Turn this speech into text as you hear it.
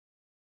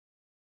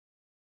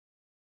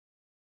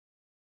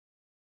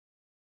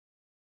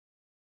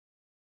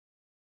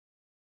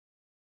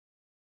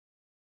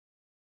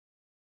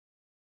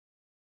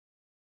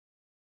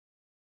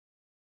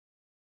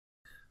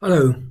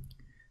Hello,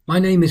 my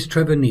name is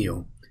Trevor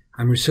Neal.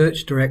 I'm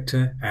Research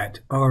Director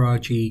at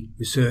RRG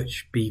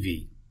Research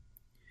BV.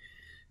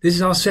 This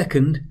is our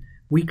second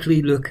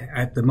weekly look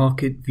at the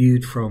market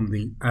viewed from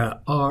the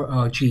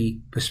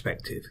RRG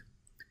perspective.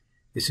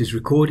 This is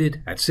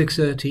recorded at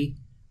 6:30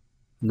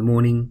 in the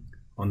morning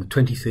on the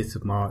 25th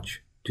of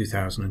March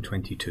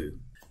 2022.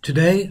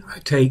 Today I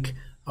take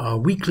our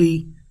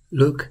weekly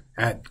look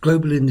at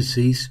global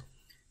indices,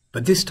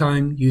 but this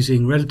time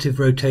using relative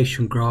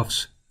rotation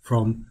graphs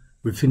from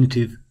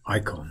Refinitiv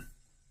Icon.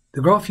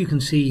 The graph you can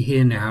see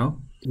here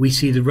now, we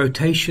see the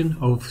rotation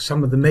of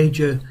some of the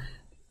major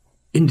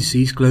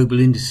indices, global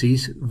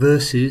indices,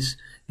 versus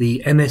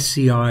the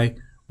MSCI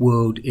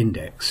World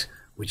Index,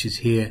 which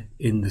is here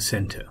in the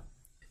center.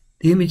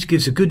 The image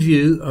gives a good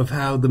view of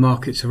how the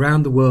markets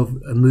around the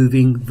world are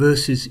moving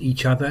versus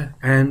each other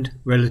and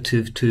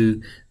relative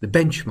to the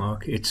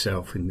benchmark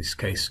itself, in this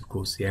case, of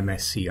course, the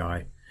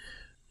MSCI.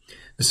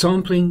 The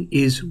sampling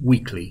is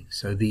weekly,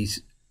 so the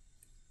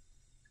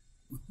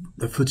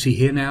FTSE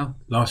here now,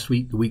 last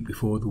week, the week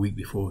before, the week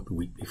before, the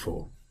week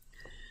before.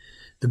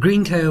 The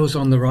green tails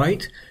on the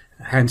right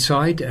hand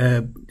side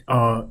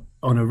are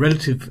on a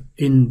relative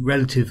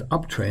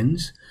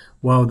uptrends,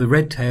 while the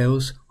red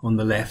tails on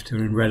the left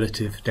are in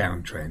relative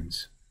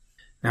downtrends.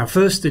 Now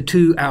first, the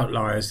two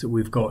outliers that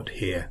we've got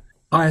here.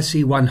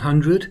 ISE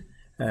 100,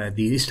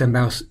 the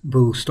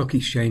Istanbul Stock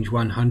Exchange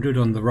 100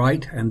 on the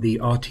right, and the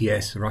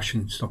RTS, the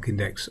Russian Stock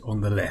Index,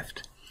 on the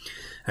left.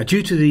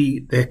 Due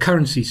to their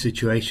currency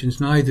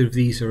situations, neither of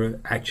these are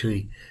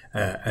actually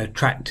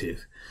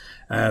attractive.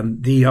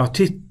 The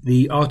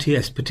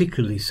RTS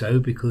particularly so,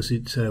 because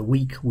it's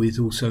weak with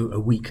also a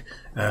weak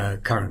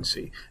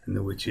currency,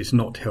 and which is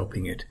not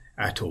helping it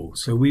at all.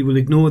 So we will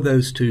ignore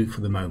those two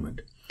for the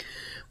moment.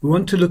 We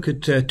want to look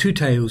at two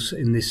tails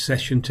in this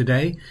session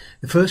today.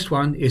 The first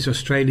one is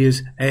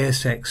Australia's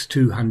ASX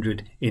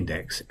 200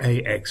 index,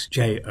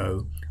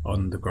 AXJO,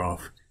 on the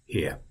graph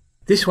here.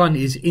 This one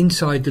is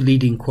inside the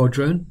leading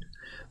quadrant.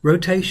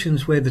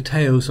 Rotations where the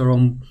tails are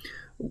on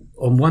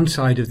one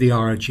side of the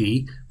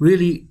RRG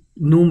really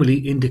normally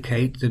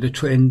indicate that a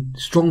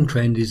strong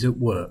trend is at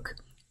work.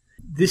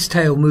 This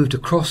tail moved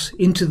across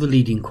into the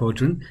leading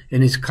quadrant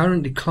and is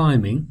currently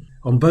climbing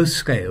on both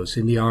scales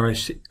in the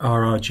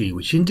RRG,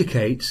 which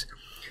indicates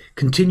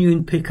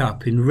continuing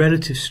pickup in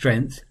relative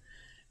strength,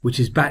 which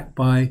is backed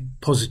by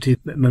positive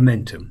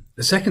momentum.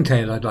 The second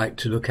tail I'd like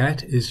to look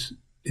at is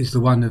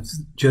the one of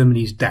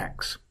Germany's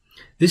DAX.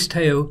 This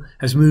tail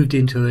has moved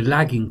into a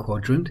lagging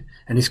quadrant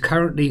and is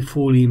currently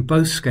falling in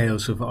both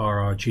scales of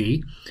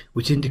RRG,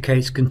 which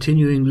indicates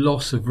continuing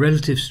loss of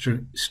relative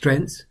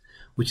strength,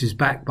 which is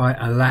backed by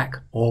a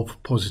lack of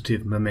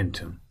positive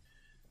momentum.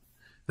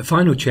 The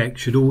final check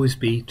should always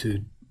be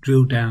to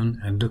drill down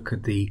and look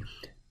at the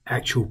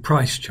actual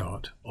price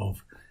chart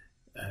of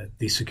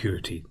the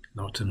security,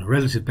 not on a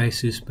relative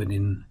basis, but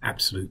in an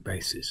absolute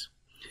basis.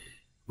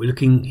 We're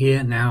looking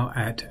here now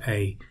at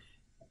a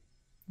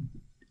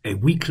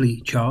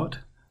weekly chart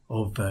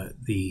of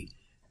the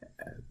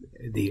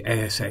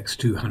ASX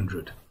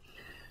 200.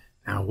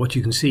 Now what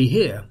you can see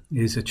here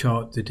is a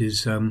chart that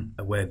is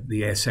where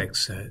the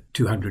ASX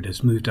 200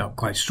 has moved up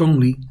quite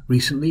strongly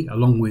recently,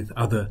 along with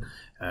other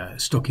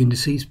stock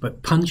indices,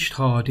 but punched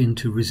hard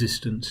into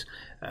resistance,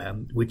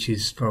 which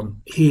is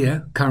from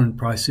here, current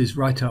prices,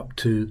 right up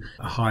to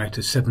a higher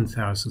to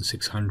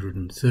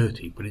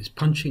 7,630, but it's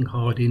punching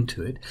hard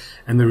into it,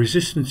 and the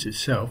resistance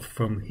itself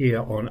from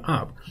here on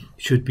up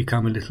should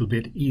become a little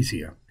bit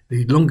easier.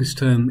 The longest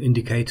term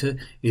indicator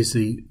is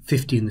the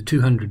 50 and the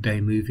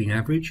 200-day moving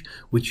average,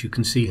 which you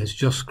can see has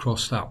just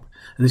crossed up.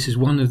 And this is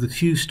one of the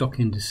few stock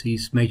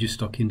indices, major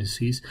stock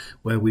indices,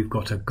 where we've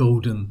got a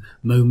golden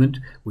moment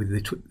with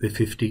the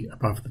 50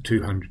 above the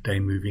 200-day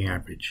moving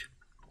average.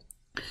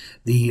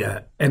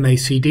 The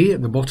MACD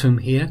at the bottom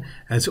here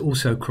has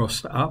also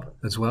crossed up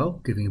as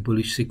well, giving a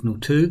bullish signal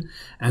too.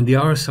 And the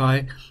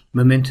RSI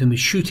momentum is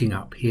shooting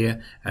up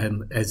here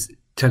as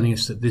telling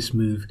us that this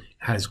move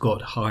has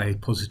got high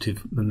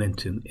positive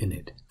momentum in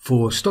it.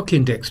 For stock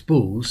index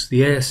bulls,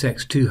 the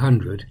ASX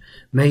 200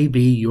 may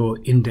be your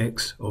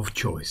index of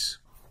choice.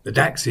 The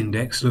DAX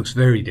index looks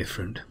very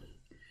different.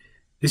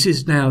 This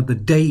is now the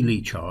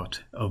daily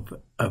chart of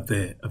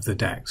the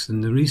DAX,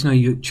 and the reason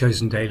I've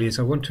chosen daily is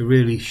I want to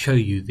really show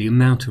you the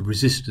amount of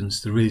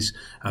resistance there is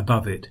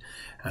above it,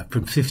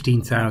 from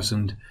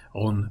 15,000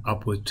 on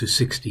upward to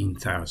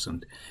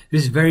 16,000.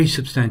 This is very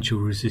substantial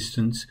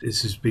resistance.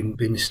 This has been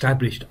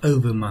established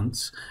over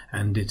months,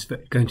 and it's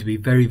going to be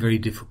very, very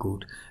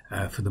difficult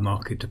for the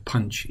market to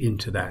punch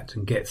into that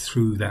and get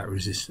through that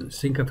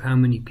resistance. Think of how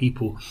many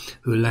people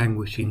who are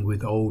languishing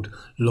with old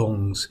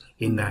longs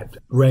in that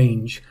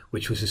range,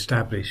 which was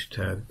established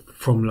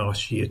from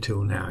last year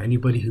till now.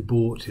 Anybody who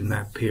bought in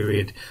that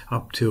period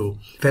up till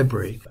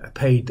February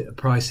paid a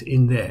price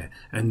in there,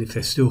 and if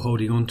they're still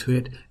holding on to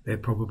it, they'll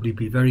probably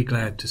be very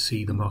glad to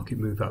see the market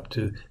move up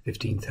to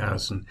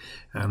 15,000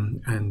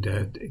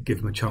 and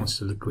give them a chance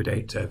to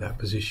liquidate that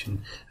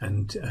position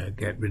and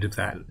get rid of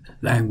that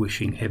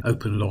languishing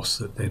open loss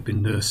that they've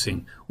been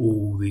nursing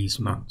all these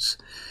months.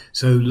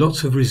 So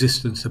lots of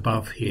resistance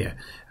above here,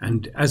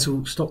 and as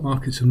all stock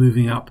markets are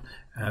moving up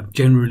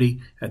generally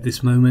at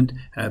this moment,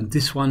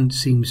 this one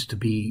seems to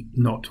be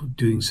not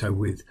doing so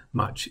with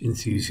much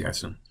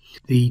enthusiasm.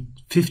 The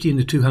 50 and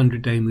the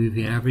 200-day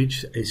moving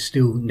average is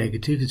still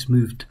negative. It's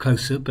moved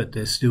closer, but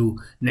they're still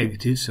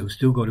negative, so we've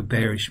still got a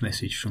bearish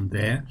message from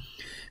there.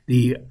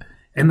 The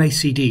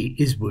MACD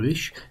is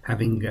bullish,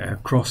 having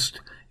crossed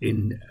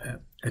in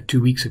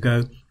 2 weeks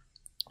ago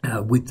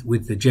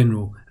with the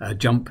general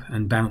jump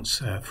and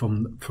bounce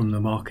from the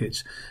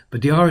markets,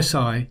 but the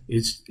RSI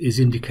is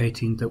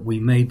indicating that we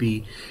may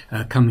be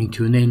coming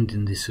to an end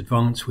in this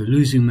advance. We're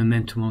losing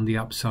momentum on the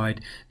upside.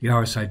 The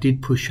RSI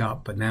did push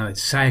up, but now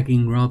it's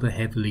sagging rather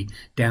heavily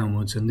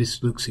downwards, and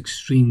this looks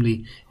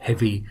extremely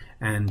heavy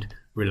and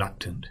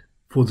reluctant.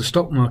 For the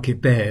stock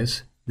market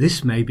bears,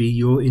 this may be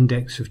your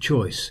index of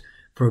choice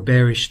for a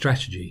bearish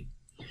strategy.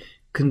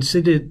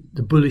 Consider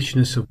the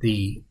bullishness of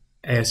the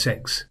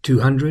ASX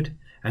 200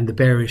 and the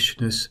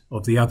bearishness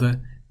of the other,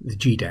 the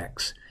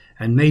GDAX.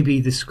 And maybe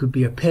this could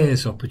be a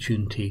pair's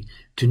opportunity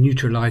to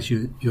neutralize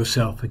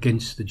yourself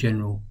against the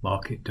general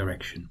market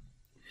direction.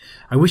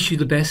 I wish you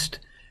the best.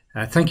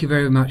 Thank you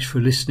very much for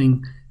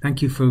listening.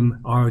 Thank you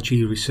from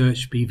RRG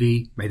Research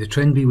BV. May the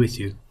trend be with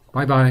you.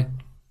 Bye-bye.